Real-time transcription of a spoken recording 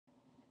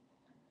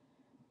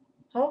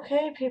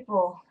Okay,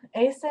 people,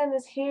 Acen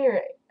is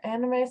here,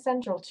 Anime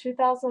Central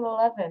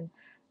 2011.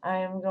 I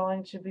am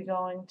going to be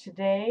going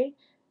today,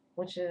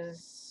 which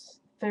is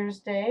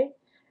Thursday,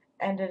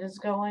 and it is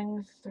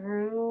going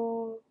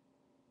through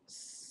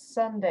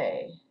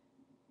Sunday.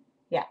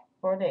 Yeah,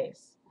 4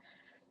 days.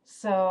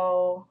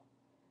 So,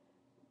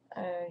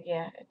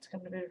 yeah, it's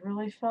going to be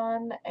really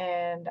fun,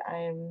 and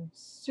I'm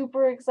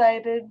super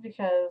excited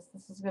because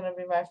this is going to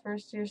be my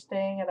first year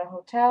staying at a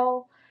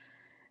hotel,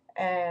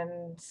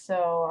 and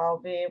so I'll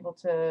be able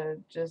to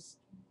just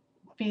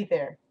be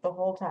there the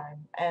whole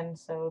time. And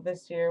so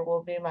this year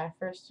will be my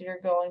first year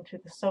going to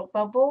the soap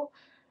bubble,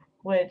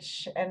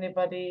 which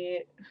anybody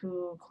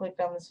who clicked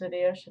on this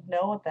video should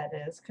know what that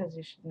is because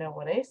you should know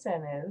what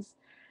ASEN is.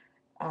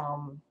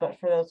 But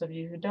for those of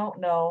you who don't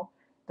know,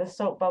 the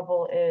soap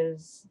bubble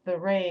is the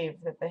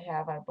rave that they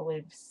have, I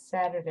believe,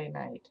 Saturday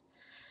night.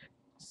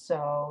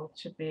 So it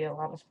should be a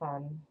lot of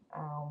fun.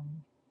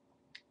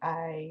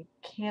 I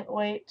can't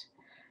wait.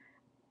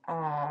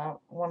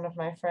 One of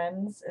my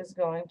friends is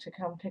going to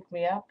come pick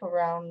me up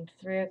around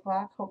 3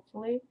 o'clock,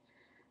 hopefully.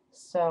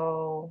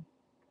 So,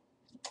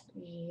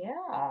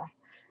 yeah,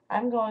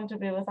 I'm going to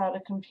be without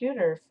a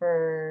computer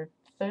for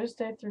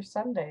Thursday through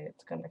Sunday.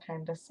 It's going to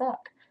kind of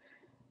suck,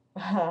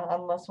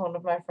 unless one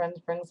of my friends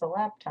brings a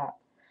laptop.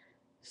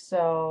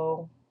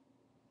 So,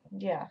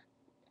 yeah.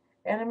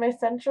 Anime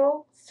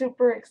Central,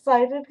 super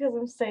excited because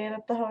I'm staying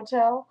at the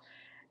hotel.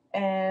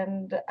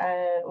 And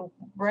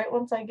right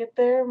once I get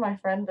there, my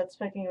friend that's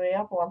picking me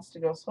up wants to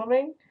go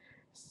swimming.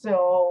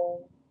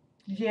 So,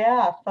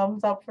 yeah,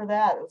 thumbs up for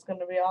that. It's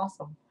going to be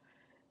awesome.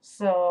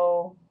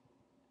 So,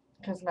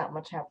 because not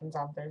much happens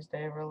on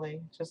Thursday,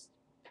 really, just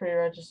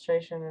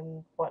pre-registration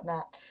and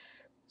whatnot.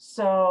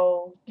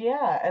 So,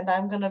 yeah, and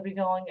I'm going to be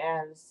going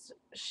as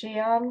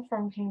Shion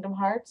from Kingdom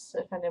Hearts,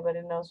 if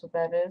anybody knows what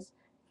that is.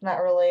 It's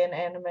not really an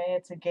anime,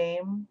 it's a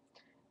game,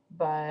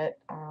 but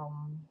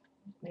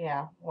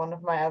yeah, one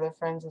of my other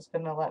friends is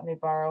going to let me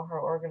borrow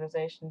her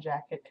organization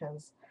jacket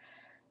because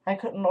I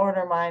couldn't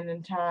order mine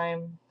in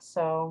time.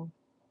 So,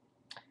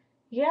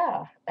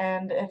 yeah,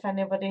 and if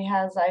anybody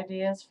has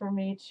ideas for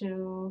me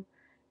to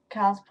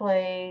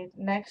cosplay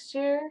next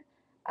year,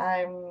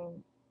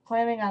 I'm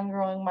planning on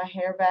growing my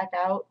hair back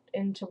out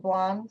into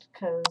blonde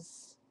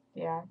because,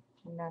 yeah,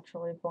 I'm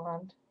naturally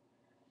blonde.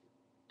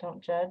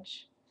 Don't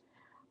judge.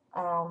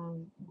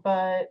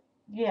 But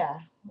yeah,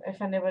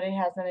 if anybody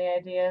has any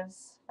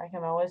ideas, I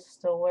can always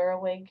still wear a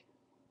wig,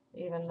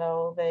 even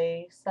though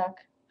they suck.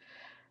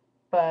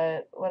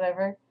 But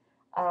whatever.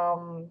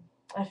 Um,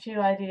 a few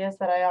ideas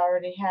that I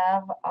already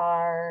have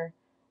are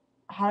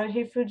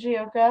Haruhi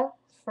Fujioka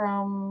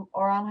from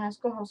Oran High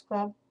School Host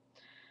Club,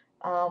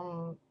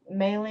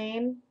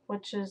 Maylene,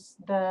 which is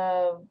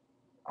the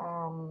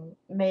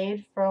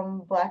maid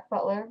from Black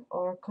Butler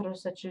or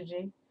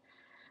Kurosetsuji,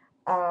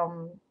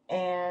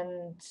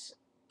 and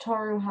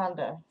Toru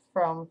Honda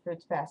from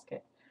Fruits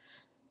Basket.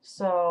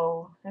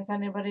 So, if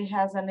anybody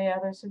has any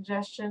other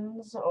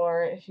suggestions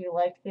or if you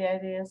like the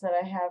ideas that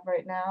I have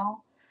right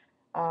now,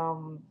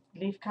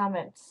 leave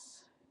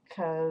comments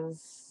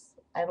because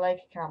I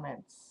like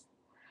comments.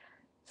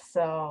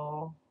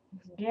 So,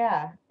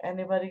 yeah,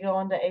 anybody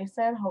going to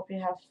ASEN? Hope you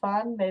have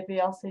fun.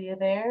 Maybe I'll see you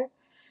there.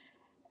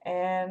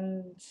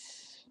 And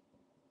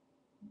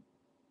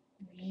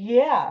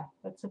yeah,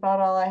 that's about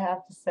all I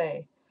have to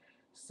say.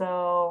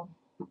 So,